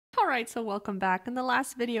All right, so welcome back. In the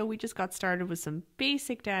last video, we just got started with some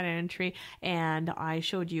basic data entry, and I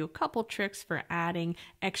showed you a couple tricks for adding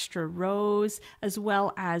extra rows as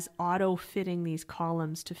well as auto-fitting these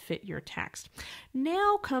columns to fit your text.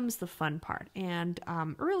 Now comes the fun part. And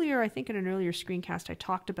earlier, I think in an earlier screencast, I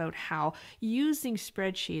talked about how using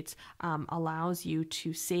spreadsheets allows you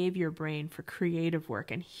to save your brain for creative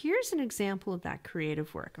work. And here's an example of that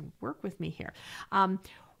creative work. And work with me here.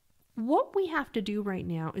 What we have to do right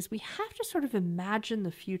now is we have to sort of imagine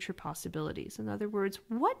the future possibilities. In other words,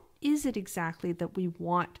 what is it exactly that we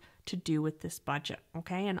want to do with this budget?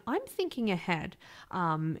 Okay, and I'm thinking ahead,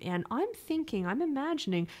 and I'm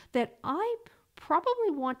imagining that I probably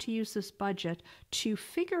want to use this budget to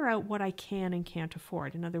figure out what I can and can't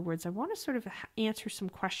afford. In other words, I want to sort of answer some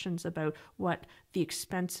questions about what the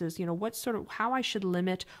expenses, what sort of, how I should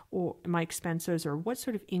limit my expenses, or what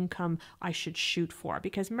sort of income I should shoot for.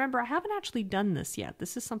 Because remember, I haven't actually done this yet.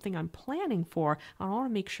 This is something I'm planning for. I want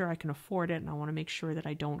to make sure I can afford it, and I want to make sure that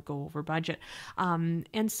I don't go over budget.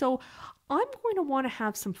 And so I'm going to want to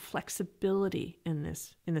have some flexibility in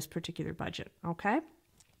this particular budget, okay?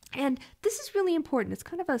 And this is really important. It's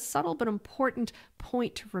kind of a subtle but important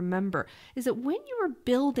point to remember, is that when you are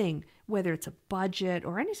building, whether it's a budget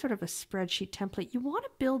or any sort of a spreadsheet template, you want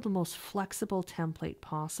to build the most flexible template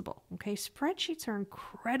possible. Okay, spreadsheets are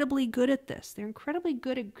incredibly good at this. They're incredibly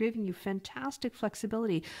good at giving you fantastic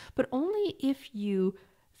flexibility, but only if you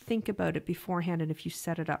think about it beforehand and if you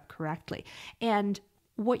set it up correctly. And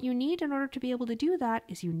what you need in order to be able to do that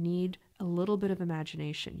is you need a little bit of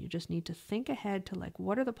imagination. You just need to think ahead to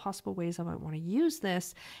what are the possible ways I might want to use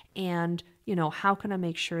this, and how can I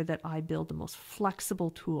make sure that I build the most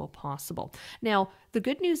flexible tool possible. Now, the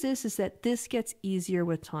good news is that this gets easier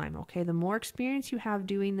with time, okay? The more experience you have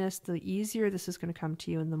doing this, the easier this is going to come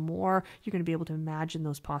to you, and the more you're going to be able to imagine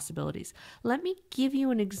those possibilities. Let me give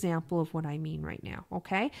you an example of what I mean right now,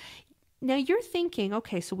 okay? Now you're thinking,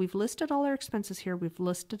 okay, so we've listed all our expenses here. We've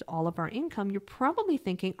listed all of our income. You're probably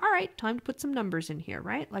thinking, all right, time to put some numbers in here,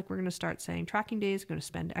 right? Like we're going to start saying tracking days, going to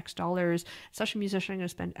spend X dollars, session musician, going to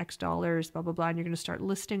spend X dollars, blah, blah, blah. And you're going to start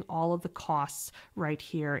listing all of the costs right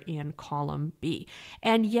here in column B.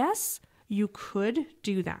 And yes, you could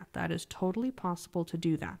do that. That is totally possible to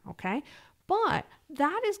do that, okay? But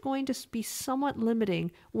that is going to be somewhat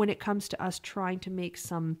limiting when it comes to us trying to make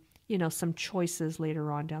some choices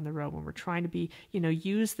later on down the road when we're trying to be,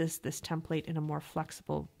 use this template in a more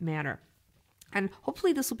flexible manner. And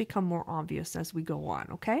hopefully this will become more obvious as we go on,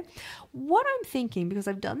 okay? What I'm thinking, because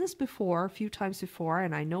I've done this before, a few times before,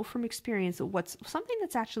 and I know from experience that something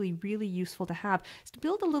that's actually really useful to have is to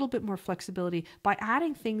build a little bit more flexibility by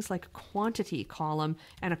adding things like a quantity column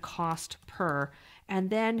and a cost per, and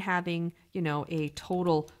then having, a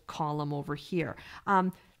total column over here.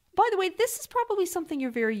 By the way, this is probably something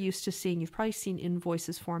you're very used to seeing. You've probably seen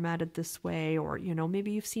invoices formatted this way, or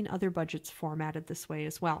maybe you've seen other budgets formatted this way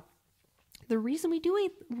as well. The reason we do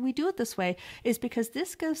it this way is because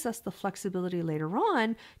this gives us the flexibility later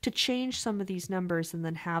on to change some of these numbers and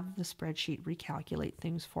then have the spreadsheet recalculate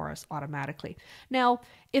things for us automatically. Now,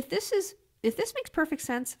 if this makes perfect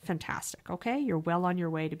sense, fantastic, okay? You're well on your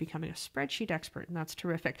way to becoming a spreadsheet expert, and that's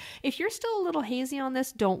terrific. If you're still a little hazy on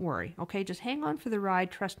this, don't worry, okay? Just hang on for the ride.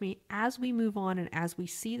 Trust me, as we move on and as we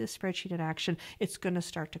see the spreadsheet in action, it's going to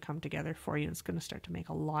start to come together for you, and it's going to start to make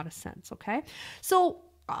a lot of sense, okay? So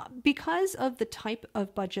because of the type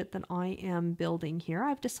of budget that I am building here,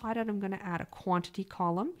 I've decided I'm going to add a quantity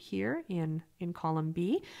column here in column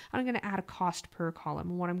B. And I'm going to add a cost per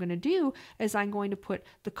column. And what I'm going to do is I'm going to put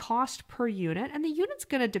the cost per unit, and the unit's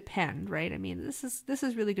going to depend, right? I mean, this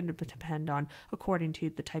is really going to depend on according to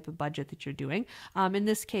the type of budget that you're doing. In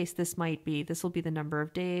this case, this will be the number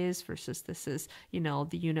of days versus this is, the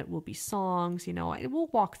unit will be songs, we'll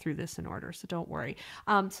walk through this in order, so don't worry.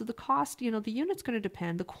 So the cost, the unit's going to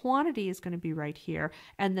depend. The quantity is going to be right here,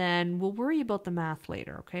 and then we'll worry about the math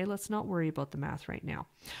later, okay? Let's not worry about the math right now.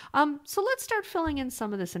 So let's start filling in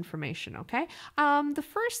some of this information, okay? The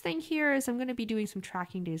first thing here is I'm going to be doing some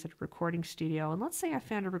tracking days at a recording studio, and let's say I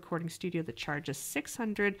found a recording studio that charges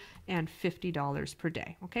 $650 per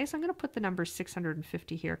day, okay? So I'm going to put the number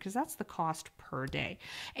 650 here because that's the cost per day.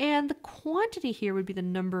 And the quantity here would be the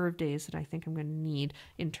number of days that I think I'm going to need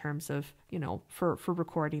in terms of, for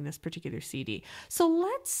recording this particular CD. So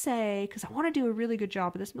let's say, because I want to do a really good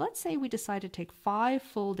job of this, let's say we decide to take 5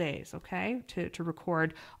 full days, okay, to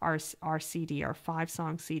record our CD, our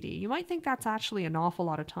 5-song CD. You might think that's actually an awful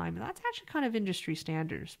lot of time, and that's actually kind of industry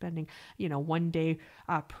standard, spending, 1 day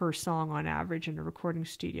per song on average in a recording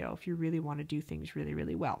studio if you really want to do things really,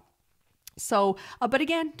 really well. So, but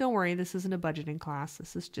again, don't worry, this isn't a budgeting class.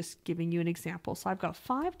 This is just giving you an example. So I've got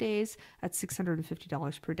 5 days at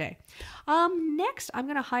 $650 per day. Next, I'm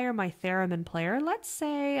going to hire my theremin player. Let's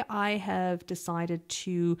say I have decided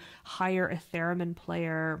to hire a theremin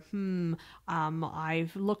player.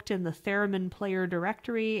 I've looked in the theremin player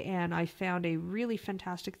directory and I found a really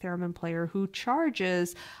fantastic theremin player who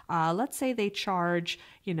charges, let's say they charge,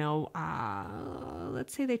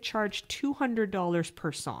 let's say they charge $200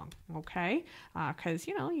 per song. Okay. Because,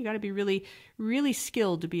 you got to be really, really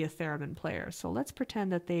skilled to be a theremin player. So let's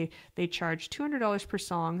pretend that they charge $200 per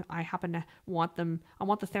song. I happen to want the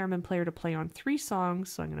theremin player to play on 3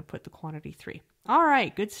 songs. So I'm going to put the quantity 3. All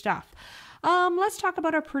right, good stuff. Let's talk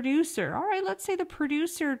about our producer. All right, let's say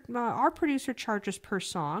our producer charges per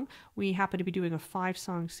song. We happen to be doing a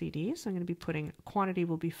 5-song CD, so I'm going to be putting quantity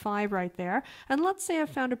will be 5 right there. And let's say I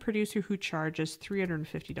found a producer who charges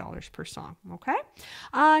 $350 per song. Okay.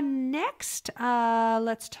 Next,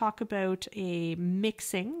 let's talk about a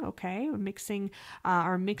mixing. Okay,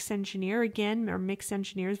 our mix engineer. Again, our mix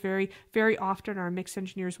engineers very, very often our mix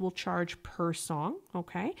engineers will charge per song.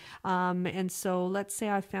 Okay, and so let's say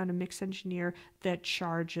I found a mix engineer that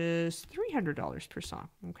charges $300 per song.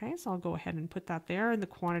 Okay, so I'll go ahead and put that there, and the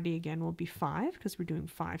quantity again will be 5 because we're doing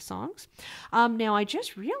 5 songs. Now I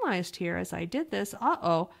just realized here as I did this,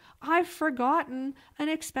 I've forgotten an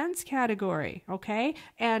expense category. Okay,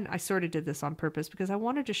 and I sort of did this on purpose because I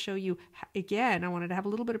wanted to show you again. I wanted to have a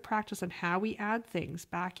little bit of practice on how we add things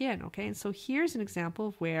back in. Okay, and so here's an example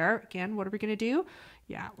of where, again, what are we going to do?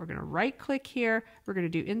 Yeah, we're going to right click here. We're going to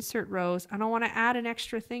do insert rows. And I want to add an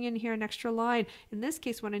extra thing in here, an extra line. In this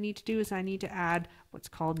case, what I need to do is I need to add what's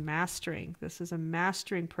called mastering. This is a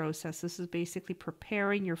mastering process. This is basically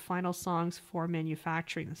preparing your final songs for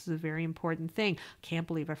manufacturing. This is a very important thing. Can't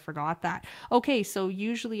believe I forgot that. Okay, so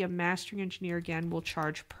usually a mastering engineer, again, will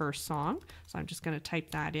charge per song. So I'm just going to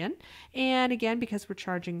type that in. And again, because we're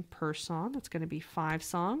charging per song, that's going to be 5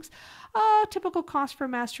 songs. Typical cost for a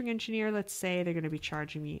mastering engineer, let's say they're going to be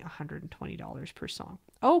charging me $120 per song.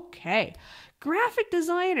 Okay, graphic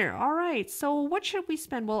designer. All right, so what should we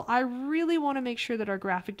spend? Well, I really want to make sure that our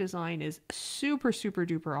graphic design is super, super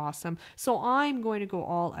duper awesome. So I'm going to go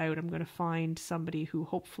all out. I'm going to find somebody who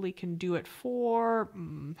hopefully can do it for,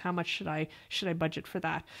 how much should I budget for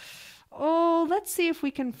that? Oh, let's see if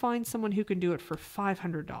we can find someone who can do it for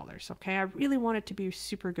 $500. Okay, I really want it to be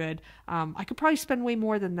super good. I could probably spend way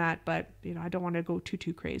more than that, but I don't want to go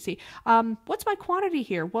too crazy. What's my quantity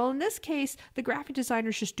here? Well, in this case, the graphic designer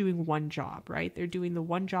is just doing one job, right? They're doing the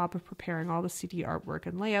one job of preparing all the CD artwork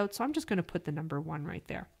and layout. So I'm just going to put the number 1 right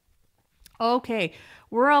there. Okay,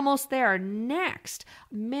 we're almost there. Next,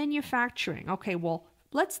 manufacturing. Okay, well,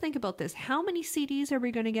 let's think about this. How many CDs are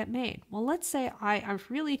we going to get made? Well, let's say I'm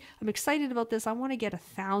excited about this. I want to get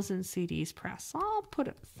 1,000 CDs pressed. So I'll put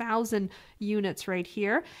 1,000 units right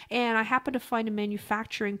here. And I happen to find a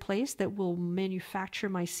manufacturing place that will manufacture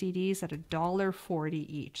my CDs at $1.40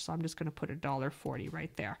 each. So I'm just going to put $1.40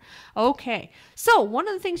 right there. Okay. So one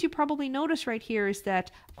of the things you probably notice right here is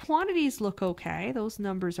that quantities look okay. Those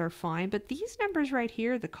numbers are fine. But these numbers right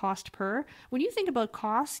here, the cost per, when you think about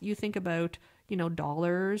costs, you think about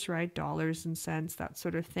dollars, right? Dollars and cents, that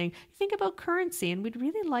sort of thing. Think about currency, and we'd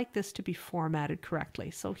really like this to be formatted correctly.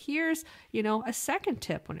 So here's, a second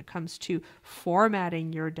tip when it comes to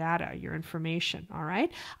formatting your data, your information, all right?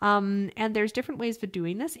 And there's different ways of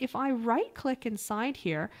doing this. If I right-click inside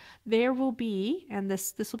here, there will be, and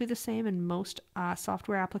this will be the same in most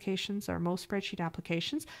software applications or most spreadsheet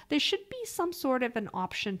applications, there should be some sort of an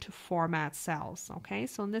option to format cells, okay?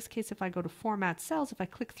 So in this case, if I go to format cells, if I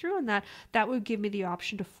click through on that, that would give me the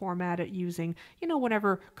option to format it using,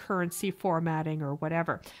 whatever currency formatting or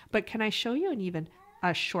whatever. But can I show you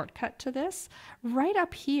a shortcut to this? Right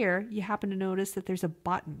up here, you happen to notice that there's a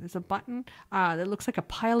button. There's a button that looks like a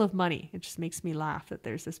pile of money. It just makes me laugh that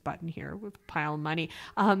there's this button here with pile of money.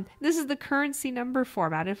 This is the currency number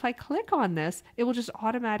format. If I click on this, it will just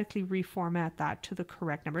automatically reformat that to the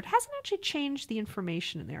correct number. It hasn't actually changed the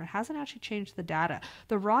information in there. It hasn't actually changed the data.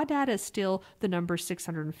 The raw data is still the number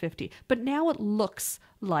 650, but now it looks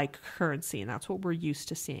like currency, and that's what we're used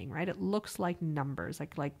to seeing, right? It looks like numbers,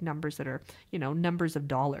 like numbers that are, numbers of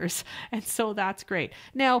dollars. And so that's great.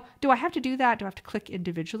 Now, do I have to do that? Do I have to click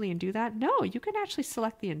individually and do that? No, you can actually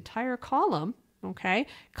select the entire column, okay?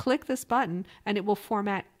 Click this button and it will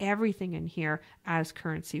format everything in here as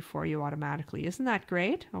currency for you automatically. Isn't that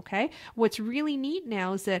great? Okay. What's really neat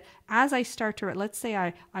now is that as I start to, let's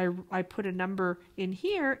say I put a number in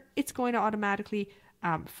here, it's going to automatically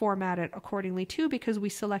format it accordingly too, because we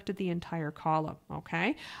selected the entire column.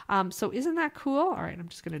 Okay. So isn't that cool? All right. I'm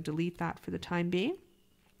just going to delete that for the time being.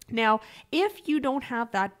 Now, if you don't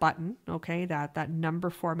have that button, okay, that number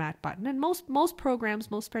format button, and most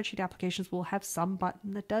programs, most spreadsheet applications will have some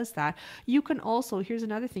button that does that. You can also, here's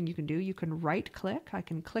another thing you can do. You can right click. I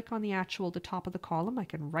can click on the top of the column. I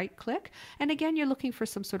can right click. And again, you're looking for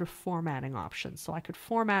some sort of formatting option. So I could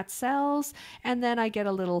format cells, and then I get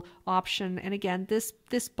a little option. And again, this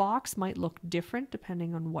box might look different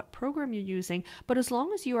depending on what program you're using, but as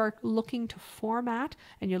long as you are looking to format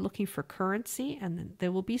and you're looking for currency, and then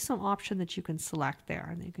there will be some option that you can select there,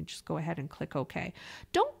 and then you can just go ahead and click OK.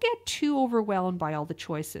 Don't get too overwhelmed by all the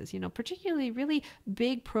choices, particularly really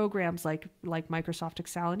big programs like Microsoft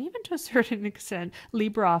Excel, and even to a certain extent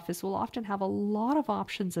LibreOffice will often have a lot of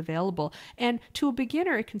options available, and to a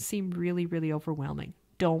beginner it can seem really, really overwhelming.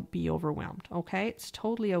 Don't be overwhelmed, okay? It's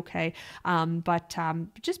totally okay. But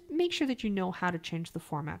just make sure that you know how to change the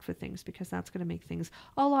format for things, because that's going to make things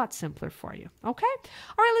a lot simpler for you, okay?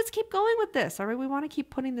 All right, let's keep going with this. All right, we want to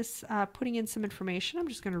keep putting in some information. I'm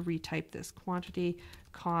just going to retype this: quantity,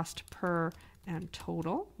 cost per, and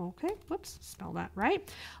total. Okay, whoops, spell that right.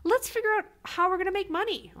 Let's figure out how we're going to make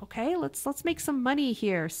money, okay? Let's make some money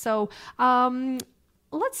here. So,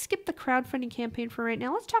 let's skip the crowdfunding campaign for right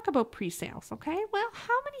now. Let's talk about pre-sales, okay? Well,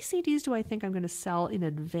 how many CDs do I think I'm going to sell in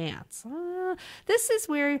advance? This is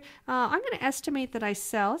where I'm going to estimate that I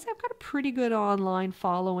sell. I've got a pretty good online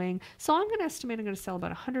following, so I'm going to estimate I'm going to sell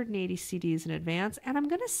about 180 CDs in advance, and I'm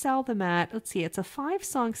going to sell them at, let's see, it's a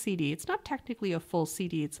 5-song CD. It's not technically a full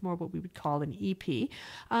CD. It's more what we would call an EP.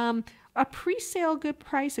 A pre-sale good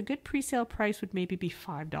price, a good pre-sale price would maybe be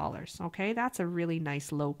 $5, okay? That's a really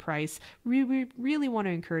nice low price. We really want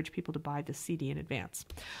to encourage people to buy the CD in advance.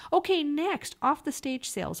 Okay, next, off the stage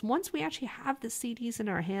sales. Once we actually have the CDs in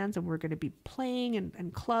our hands and we're going to be playing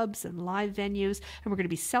in clubs and live venues, and we're going to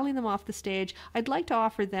be selling them off the stage, I'd like to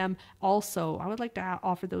offer them also, I would like to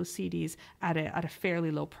offer those CDs at a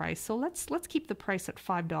fairly low price. So let's keep the price at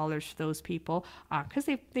 $5 for those people, because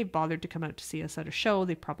they've bothered to come out to see us at a show.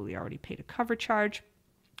 They probably already paid a cover charge.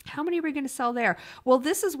 How many are we going to sell there? Well,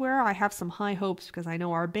 this is where I have some high hopes, because I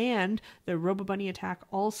know our band, the Robo Bunny Attack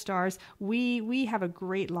All-Stars, we have a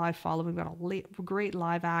great live following, we've got a great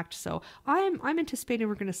live act. So I'm anticipating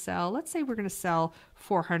we're going to sell, let's say we're going to sell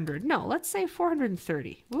 400. No, let's say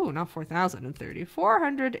 430. Ooh, not 4,030.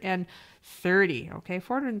 430. Okay,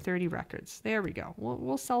 430 records. There we go.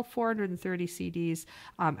 We'll sell 430 CDs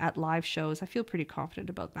at live shows. I feel pretty confident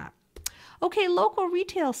about that. Okay, local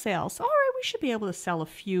retail sales. All right, we should be able to sell a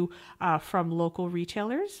few from local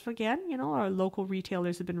retailers. Again, our local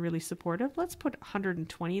retailers have been really supportive. Let's put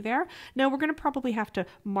 120 there. Now, we're going to probably have to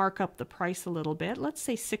mark up the price a little bit. Let's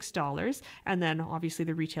say $6. And then obviously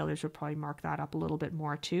the retailers will probably mark that up a little bit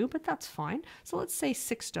more too, but that's fine. So let's say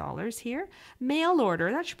 $6 here. Mail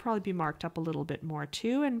order, that should probably be marked up a little bit more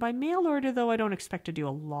too. And by mail order, though, I don't expect to do a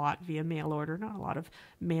lot via mail order. Not a lot of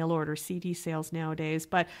mail order CD sales nowadays,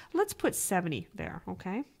 but let's put 70 there,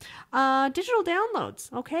 okay? Digital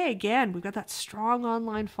downloads. Okay, again, we've got that strong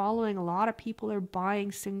online following. A lot of people are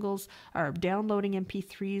buying singles or downloading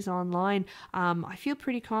MP3s online. I feel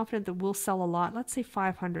pretty confident that we'll sell a lot. Let's say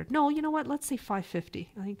 500. No, you know what? Let's say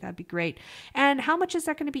 550. I think that'd be great. And how much is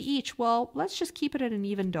that going to be each? Well, let's just keep it at an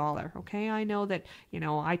even dollar, okay? I know that,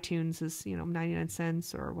 iTunes is, 99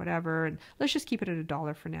 cents or whatever, and let's just keep it at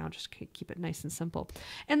 $1 for now. Just keep it nice and simple.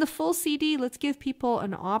 And the full CD, let's give people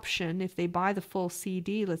an option. If they buy the full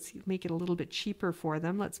CD, let's make it a little bit cheaper for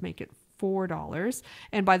them. Let's make it $4.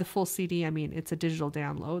 And by the full CD, I mean it's a digital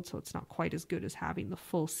download, so it's not quite as good as having the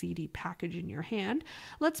full CD package in your hand.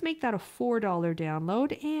 Let's make that a $4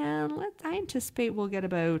 download, and I anticipate we'll get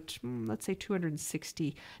about, let's say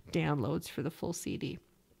 260 downloads for the full CD.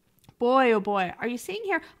 Boy, oh boy, are you seeing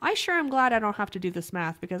here? I sure am glad I don't have to do this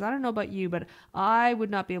math, because I don't know about you, but I would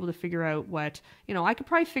not be able to figure out what, I could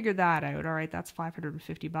probably figure that out. All right, that's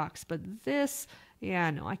 $550. But this, yeah,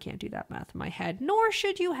 no, I can't do that math in my head, nor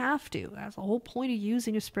should you have to. That's the whole point of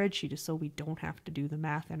using a spreadsheet, is so we don't have to do the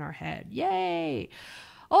math in our head. Yay!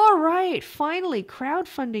 All right, finally,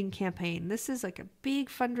 crowdfunding campaign. This is like a big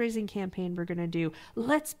fundraising campaign we're going to do.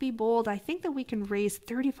 Let's be bold. I think that we can raise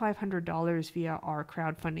 $3,500 via our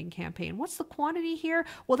crowdfunding campaign. What's the quantity here?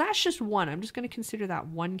 Well, that's just one. I'm just going to consider that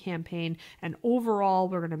one campaign, and overall,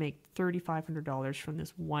 we're going to make $3,500 from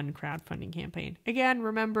this one crowdfunding campaign. Again,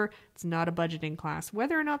 remember, it's not a budgeting class.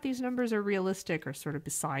 Whether or not these numbers are realistic are sort of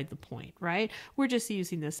beside the point, right? We're just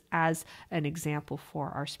using this as an example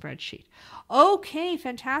for our spreadsheet. Okay,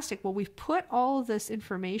 fantastic. fantastic. Well, we've put all of this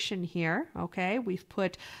information here, okay? We've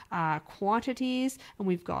put quantities, and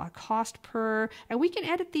we've got cost per, and we can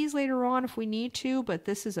edit these later on if we need to, but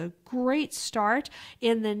this is a great start.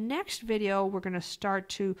 In the next video, we're going to start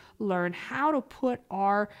to learn how to put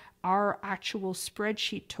our actual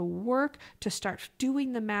spreadsheet to work, to start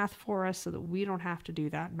doing the math for us so that we don't have to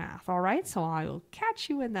do that math. All right, so I will catch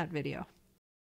you in that video.